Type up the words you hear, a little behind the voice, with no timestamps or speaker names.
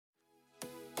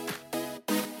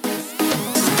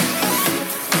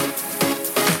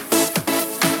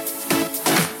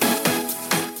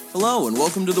Hello and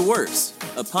welcome to The Works,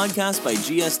 a podcast by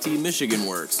GST Michigan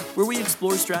Works, where we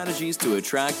explore strategies to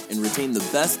attract and retain the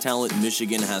best talent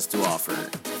Michigan has to offer.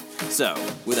 So,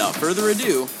 without further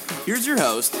ado, here's your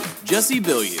host, Jesse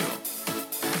Bilyeu.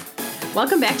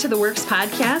 Welcome back to the Works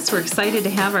podcast. We're excited to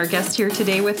have our guest here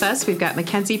today with us. We've got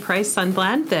Mackenzie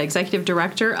Sundblad, the Executive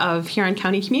Director of Huron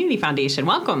County Community Foundation.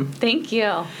 Welcome. Thank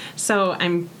you. So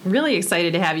I'm really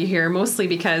excited to have you here, mostly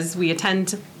because we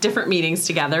attend different meetings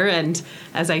together. And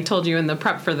as I told you in the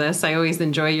prep for this, I always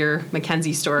enjoy your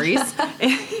Mackenzie stories.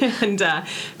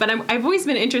 But I've always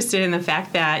been interested in the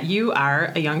fact that you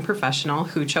are a young professional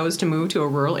who chose to move to a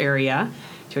rural area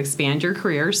to expand your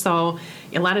career. So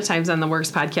a lot of times on the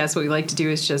Works podcast, what we like to do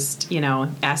is just,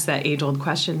 ask that age-old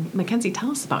question. Mackenzie,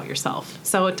 tell us about yourself.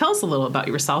 So tell us a little about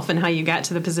yourself and how you got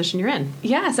to the position you're in.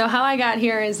 Yeah, so how I got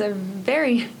here is a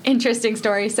very interesting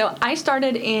story. So I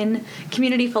started in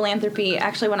community philanthropy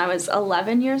actually when I was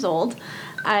 11 years old.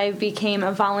 I became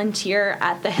a volunteer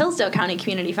at the Hillsdale County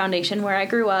Community Foundation, where I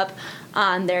grew up,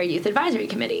 on their youth advisory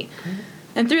committee. Mm-hmm.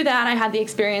 And through that, I had the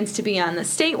experience to be on the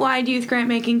statewide youth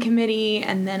grant-making committee,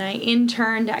 and then I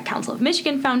interned at Council of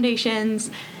Michigan Foundations,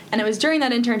 and it was during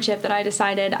that internship that I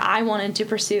decided I wanted to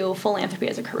pursue philanthropy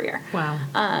as a career. Wow.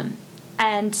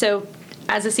 And so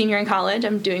as a senior in college,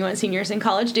 I'm doing what seniors in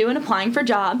college do and applying for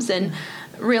jobs and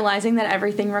realizing that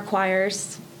everything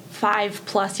requires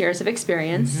 5+ years of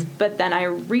experience, mm-hmm. But then I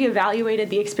reevaluated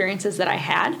the experiences that I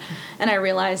had, and I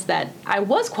realized that I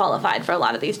was qualified for a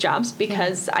lot of these jobs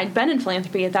because I'd been in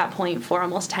philanthropy at that point for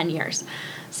almost 10 years.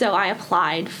 So I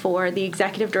applied for the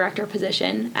executive director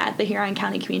position at the Huron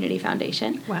County Community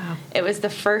Foundation. Wow. It was the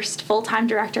first full-time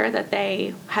director that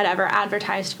they had ever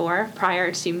advertised for.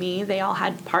 Prior to me, they all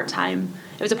had part-time.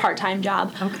 It was a part-time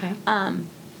job. Okay.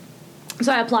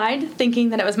 So I applied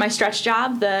thinking that it was my stretch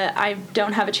job, that I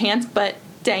don't have a chance, but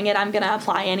dang it, I'm going to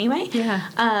apply anyway.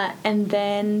 Yeah. And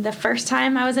then the first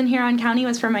time I was in Huron County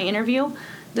was for my interview.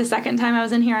 The second time I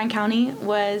was in Huron County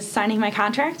was signing my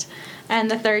contract. And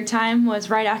the third time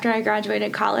was right after I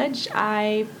graduated college.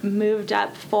 I moved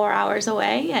up 4 hours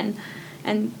away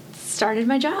and started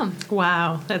my job.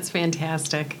 Wow, that's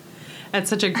fantastic. That's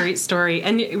such a great story.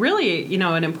 And really,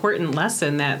 an important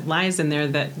lesson that lies in there,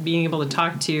 that being able to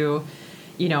talk to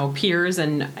peers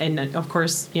and of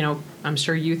course, I'm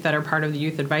sure youth that are part of the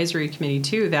Youth Advisory Committee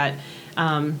too, that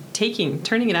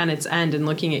turning it on its end and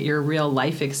looking at your real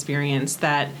life experience,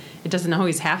 that it doesn't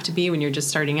always have to be when you're just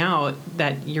starting out,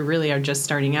 that you really are just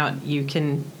starting out. You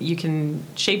can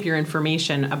shape your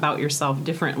information about yourself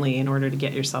differently in order to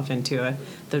get yourself into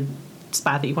the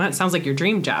spot that you want. It sounds like your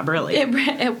dream job, really.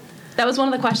 That was one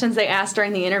of the questions they asked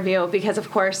during the interview because,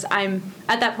 of course, I'm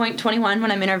at that point 21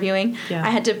 when I'm interviewing. Yeah.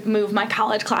 I had to move my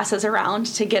college classes around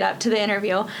to get up to the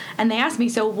interview. And they asked me,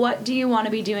 so what do you want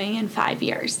to be doing in 5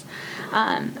 years?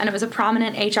 And it was a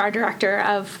prominent HR director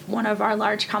of one of our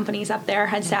large companies up there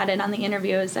had sat in on the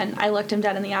interviews, and I looked him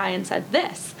dead in the eye and said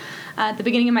this. At the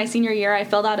beginning of my senior year, I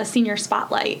filled out a senior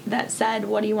spotlight that said,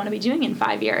 what do you want to be doing in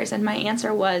 5 years? And my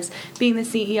answer was being the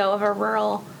CEO of a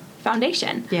rural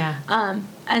foundation. Yeah.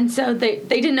 And so they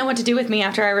didn't know what to do with me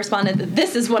after I responded that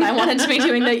this is what I wanted to be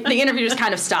doing. The interview just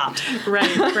kind of stopped.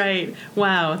 Right.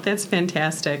 Wow, that's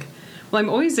fantastic. Well, I'm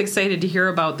always excited to hear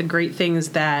about the great things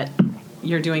that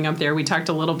you're doing up there. We talked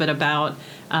a little bit about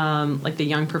the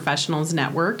Young Professionals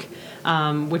Network,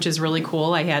 which is really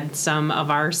cool. I had some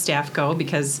of our staff go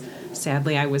because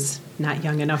sadly I was not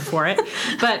young enough for it,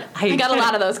 but I got a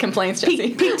lot of those complaints,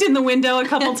 Jesse. Peeked in the window a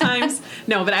couple times.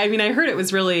 No, but I heard it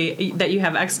was really that you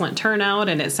have excellent turnout,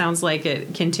 and it sounds like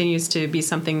it continues to be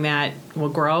something that will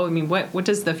grow. What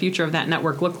does the future of that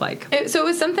network look like? So it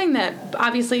was something that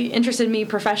obviously interested me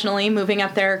professionally, moving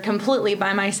up there completely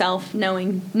by myself,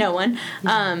 knowing no one.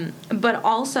 Mm-hmm. But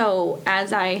also,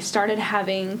 as I started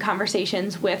having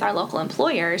conversations with our local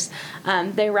employers,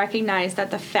 they recognized that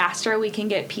the faster we can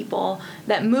get people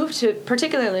that move to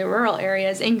particularly rural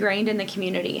areas ingrained in the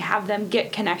community, have them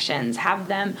get connections, have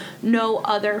them know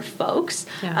other folks,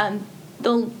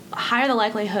 the higher the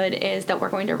likelihood is that we're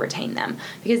going to retain them,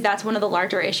 because that's one of the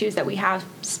larger issues that we have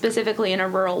specifically in a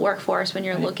rural workforce when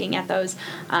you're looking at those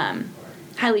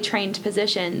highly trained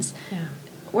positions. Yeah.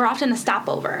 We're often a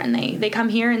stopover, and they come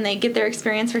here and they get their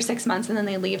experience for 6 months and then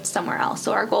they leave somewhere else.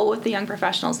 So our goal with the Young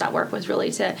Professionals Network was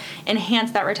really to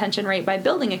enhance that retention rate by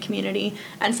building a community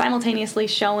and simultaneously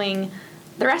showing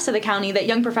the rest of the county that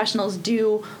young professionals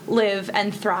do live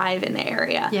and thrive in the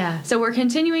area. Yeah. So we're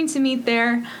continuing to meet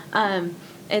there.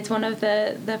 It's one of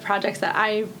the projects that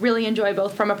I really enjoy,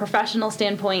 both from a professional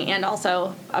standpoint and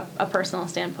also a personal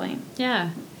standpoint.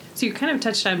 Yeah. So you kind of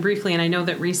touched on briefly, and I know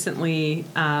that recently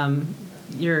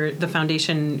the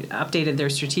foundation updated their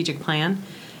strategic plan,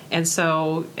 And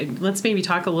so let's maybe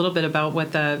talk a little bit about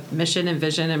what the mission and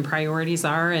vision and priorities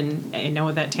are. And I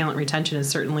know that talent retention is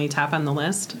certainly top on the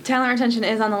list. Talent retention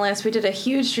is on the list. We did a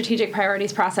huge strategic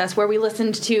priorities process where we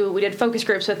did focus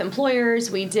groups with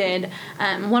employers. We did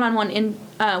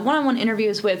one-on-one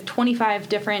interviews with 25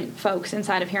 different folks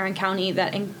inside of Huron County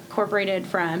that incorporated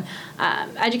from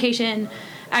education,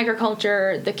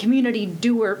 agriculture, the community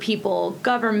doer people,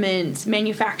 government,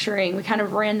 manufacturing. We kind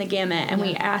of ran the gamut, and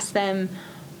we asked them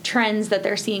trends that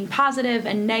they're seeing, positive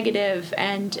and negative,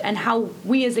 and how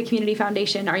we as a community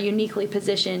foundation are uniquely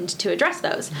positioned to address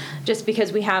those. Just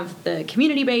because we have the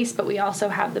community base, but we also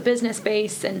have the business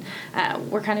base, and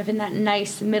we're kind of in that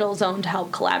nice middle zone to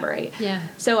help collaborate. Yeah.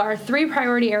 So our 3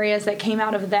 priority areas that came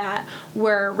out of that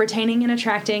were retaining and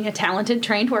attracting a talented,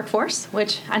 trained workforce,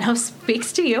 which I know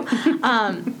speaks to you.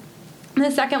 The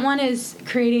second one is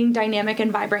creating dynamic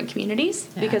and vibrant communities,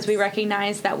 because we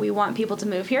recognize that we want people to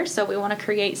move here, so we want to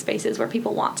create spaces where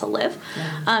people want to live.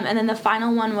 And then the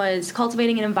final one was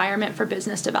cultivating an environment for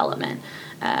business development.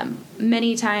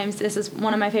 Many times, this is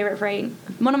one of my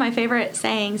favorite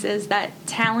sayings is that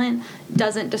talent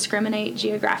doesn't discriminate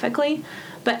geographically,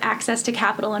 but access to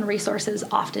capital and resources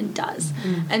often does.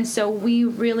 And so we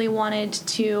really wanted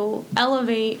to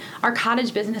elevate our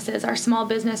cottage businesses, our small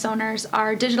business owners,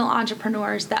 our digital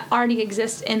entrepreneurs that already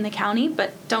exist in the county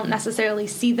but don't necessarily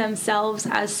see themselves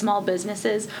as small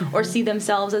businesses or see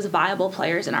themselves as viable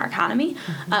players in our economy.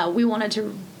 We wanted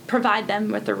to provide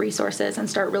them with the resources and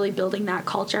start really building that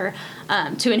culture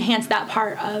to enhance that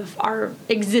part of our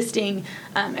existing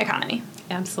economy.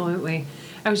 Absolutely.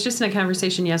 I was just in a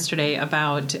conversation yesterday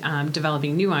about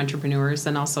developing new entrepreneurs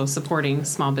and also supporting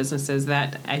small businesses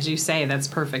that, as you say, that's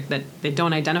perfect, that they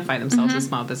don't identify themselves as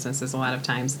small businesses a lot of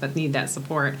times, but need that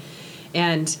support.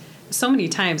 And so many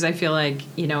times I feel like,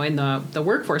 in the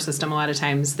workforce system, a lot of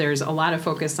times there's a lot of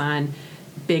focus on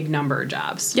big number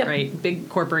jobs, right? Big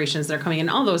corporations that are coming in.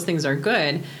 All those things are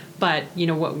good. But,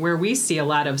 where we see a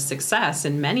lot of success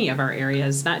in many of our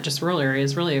areas, not just rural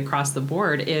areas, really across the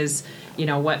board, is,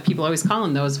 what people always call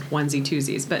them those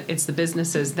onesie-twosies. But it's the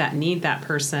businesses that need that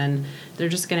person. They're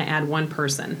just going to add one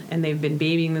person. And they've been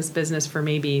babying this business for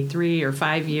maybe 3 or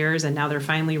 5 years, and now they're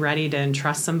finally ready to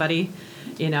entrust somebody,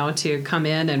 to come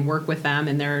in and work with them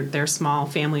in their small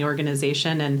family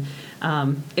organization. And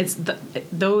it's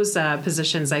those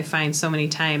positions I find so many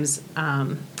times.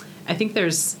 I think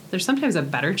there's sometimes a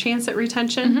better chance at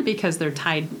retention because they're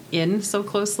tied in so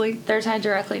closely. They're tied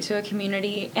directly to a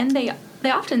community, and they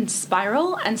often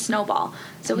spiral and snowball.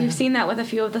 So we've seen that with a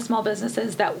few of the small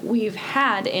businesses that we've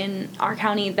had in our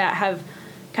county that have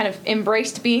kind of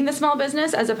embraced being the small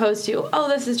business as opposed to,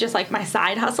 this is just like my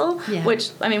side hustle, which,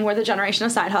 we're the generation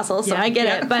of side hustles, so I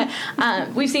get it. But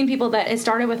we've seen people that it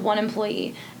started with one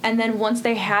employee, and then once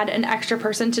they had an extra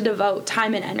person to devote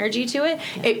time and energy to it,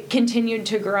 it continued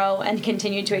to grow and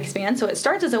continued to expand. So it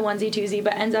starts as a onesie-twosie,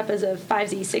 but ends up as a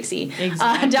 5Z,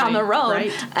 6Z down the road.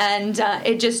 Right. And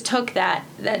it just took that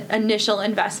initial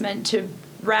investment to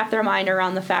wrap their mind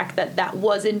around the fact that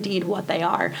was indeed what they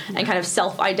are, and kind of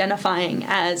self-identifying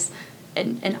as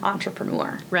an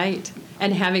entrepreneur. Right.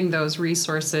 And having those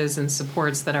resources and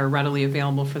supports that are readily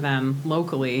available for them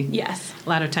locally. Yes. A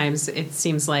lot of times it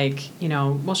seems like,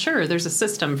 well, sure, there's a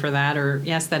system for that, or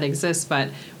yes, that exists, but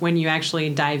when you actually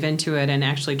dive into it and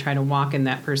actually try to walk in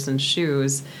that person's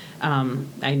shoes,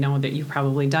 I know that you've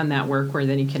probably done that work where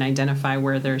then you can identify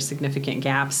where there are significant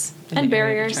gaps and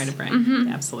barriers to try to bring.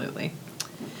 Absolutely.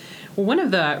 Well, one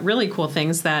of the really cool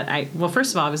things that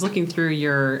first of all, I was looking through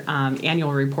your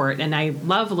annual report, and I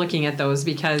love looking at those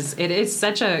because it is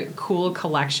such a cool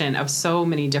collection of so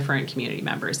many different community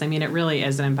members. It really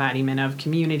is an embodiment of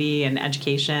community and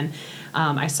education.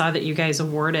 I saw that you guys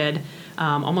awarded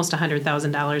almost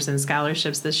 $100,000 in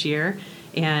scholarships this year,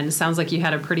 and it sounds like you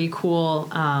had a pretty cool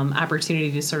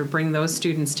opportunity to sort of bring those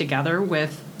students together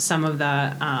with some of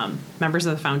the members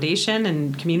of the foundation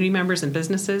and community members and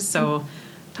businesses. So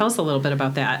tell us a little bit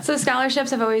about that. So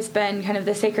scholarships have always been kind of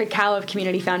the sacred cow of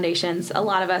community foundations. A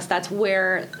lot of us, that's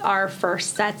where our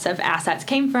first sets of assets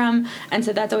came from. And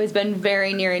so that's always been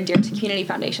very near and dear to community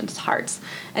foundations' hearts.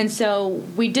 And so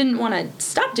we didn't want to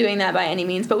stop doing that by any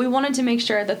means, but we wanted to make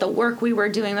sure that the work we were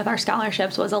doing with our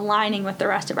scholarships was aligning with the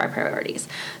rest of our priorities.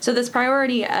 So this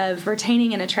priority of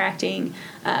retaining and attracting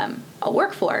a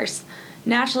workforce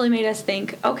naturally made us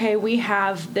think, okay, we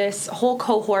have this whole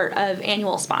cohort of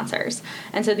annual sponsors.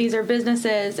 And so these are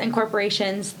businesses and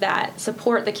corporations that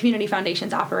support the Community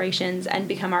Foundation's operations and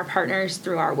become our partners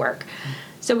through our work.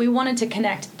 So we wanted to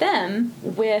connect them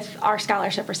with our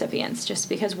scholarship recipients, just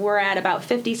because we're at about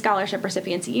 50 scholarship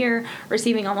recipients a year,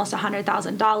 receiving almost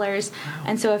 $100,000. Wow.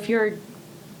 And so if you're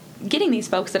getting these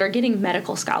folks that are getting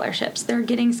medical scholarships. They're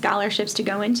getting scholarships to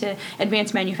go into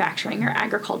advanced manufacturing or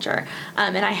agriculture.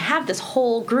 And I have this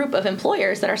whole group of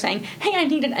employers that are saying, hey, I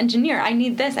need an engineer. I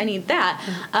need this. I need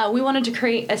that. We wanted to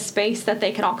create a space that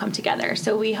they could all come together.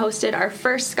 So we hosted our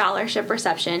first scholarship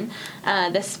reception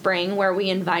this spring, where we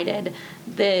invited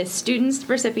the students,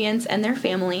 recipients, and their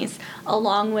families,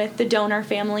 along with the donor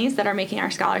families that are making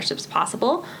our scholarships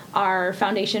possible, our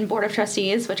foundation board of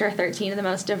trustees, which are 13 of the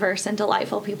most diverse and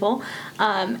delightful people,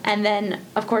 and then,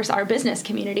 of course, our business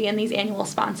community and these annual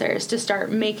sponsors to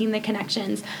start making the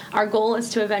connections. Our goal is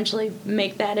to eventually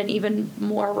make that an even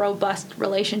more robust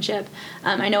relationship.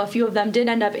 I know a few of them did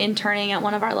end up interning at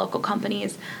one of our local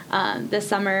companies this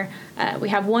summer. We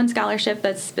have one scholarship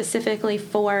that's specifically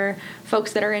for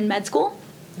folks that are in med school.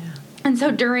 And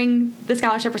so during the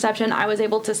scholarship reception, I was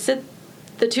able to sit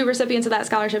the two recipients of that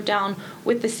scholarship down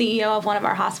with the CEO of one of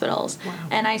our hospitals. Wow.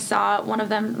 And I saw one of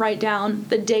them write down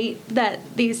the date that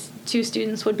these two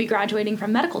students would be graduating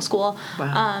from medical school.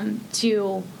 Wow.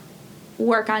 To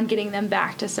work on getting them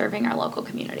back to serving our local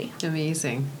community.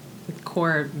 Amazing.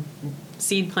 Core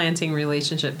seed planting,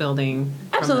 relationship building.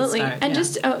 Absolutely. From the start. And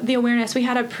just the awareness. We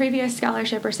had a previous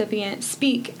scholarship recipient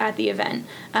speak at the event,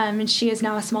 and she is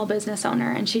now a small business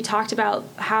owner, and she talked about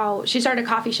how she started a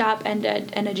coffee shop and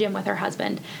a gym with her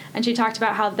husband, and she talked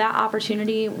about how that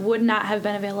opportunity would not have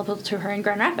been available to her in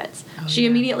Grand Rapids. She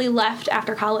immediately left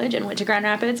after college and went to Grand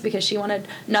Rapids because she wanted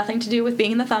nothing to do with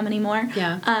being in the Thumb anymore.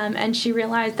 Yeah. And she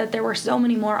realized that there were so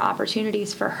many more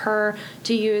opportunities for her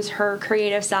to use her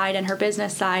creative side and her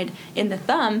business side in the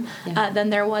Thumb than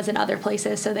there was in other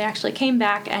places. So they actually came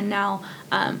back, and now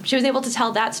she was able to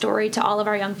tell that story to all of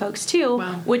our young folks too.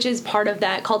 Wow. Which is part of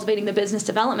that cultivating the business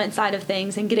development side of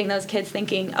things and getting those kids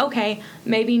thinking, okay,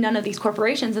 maybe none of these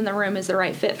corporations in the room is the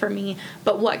right fit for me,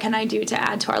 but what can I do to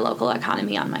add to our local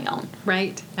economy on my own?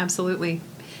 Right, absolutely.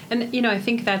 And, I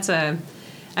think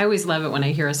I always love it when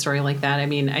I hear a story like that. I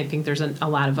mean, I think there's a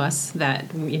lot of us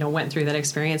that, went through that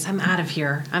experience. I'm out of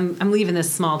here. I'm leaving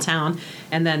this small town.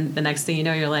 And then the next thing you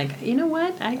know, you're like, you know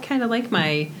what? I kind of like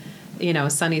my,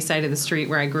 sunny side of the street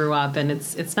where I grew up, and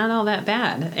it's not all that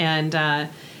bad. And,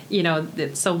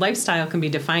 so lifestyle can be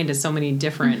defined as so many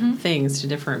different things to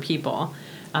different people.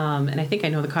 And I think I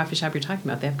know the coffee shop you're talking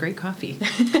about. They have great coffee.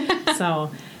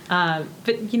 So...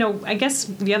 but, I guess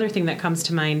the other thing that comes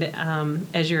to mind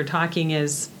as you're talking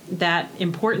is that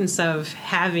importance of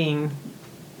having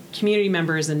community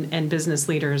members and business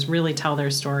leaders really tell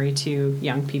their story to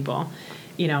young people.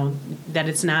 That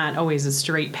it's not always a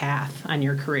straight path on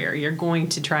your career. You're going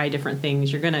to try different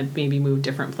things. You're going to maybe move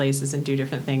different places and do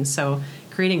different things. So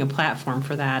creating a platform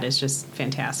for that is just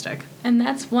fantastic. And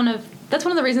that's one of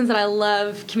the reasons that I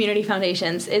love community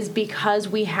foundations, is because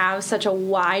we have such a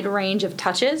wide range of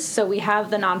touches. So we have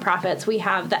the nonprofits, we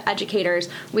have the educators,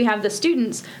 we have the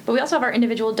students, but we also have our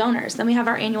individual donors, then we have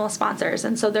our annual sponsors.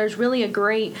 And so there's really a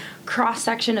great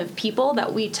cross-section of people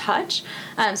that we touch.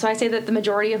 So I say that the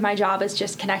majority of my job is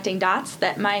just connecting dots,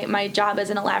 that my job is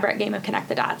an elaborate game of connect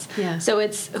the dots. Yeah. So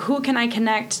it's who can I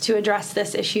connect to address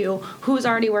this issue, who's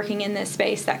already working in this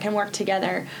space that can work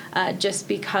together, just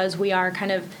because we are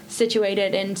kind of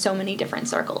situated in so many different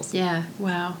circles. Yeah,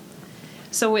 wow.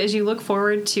 So as you look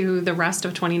forward to the rest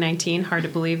of 2019, hard to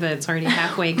believe that it's already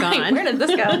halfway gone. Right, where did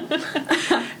this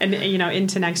go? And,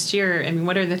 into next year, I mean,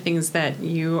 what are the things that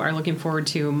you are looking forward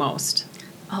to most?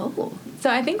 Oh, so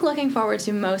I think looking forward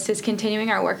to most is continuing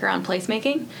our work around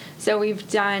placemaking. So we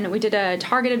did a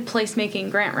targeted placemaking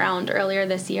grant round earlier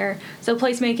this year. So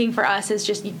placemaking for us is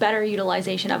just better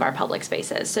utilization of our public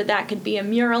spaces. So that could be a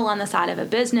mural on the side of a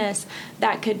business.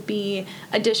 That could be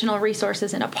additional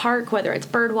resources in a park, whether it's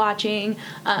bird watching.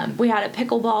 We had a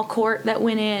pickleball court that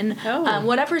went in. Oh.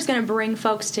 Whatever's going to bring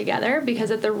folks together,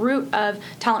 because at the root of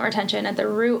talent retention, at the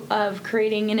root of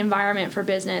creating an environment for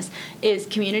business is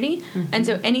community. Mm-hmm. And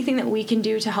so anything that we can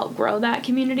do to help grow that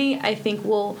community, I think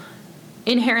will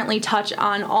inherently touch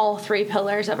on all three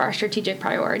pillars of our strategic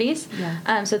priorities.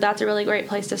 Yeah. So that's a really great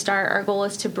place to start. Our goal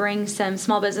is to bring some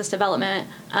small business development,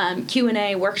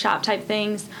 Q&A, workshop type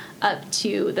things up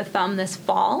to the Thumb this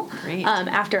fall. Great.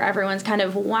 After everyone's kind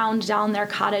of wound down their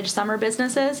cottage summer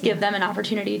businesses, give them an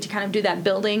opportunity to kind of do that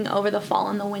building over the fall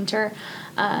and the winter.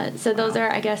 So those are,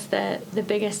 I guess, the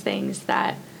biggest things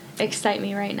that excite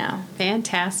me right now.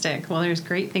 Fantastic. Well, there's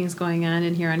great things going on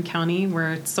in Huron County.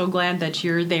 We're so glad that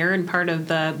you're there and part of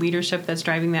the leadership that's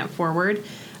driving that forward.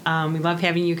 We love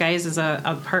having you guys as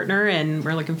a partner, and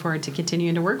we're looking forward to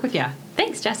continuing to work with you.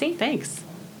 Thanks, Jesse. Thanks.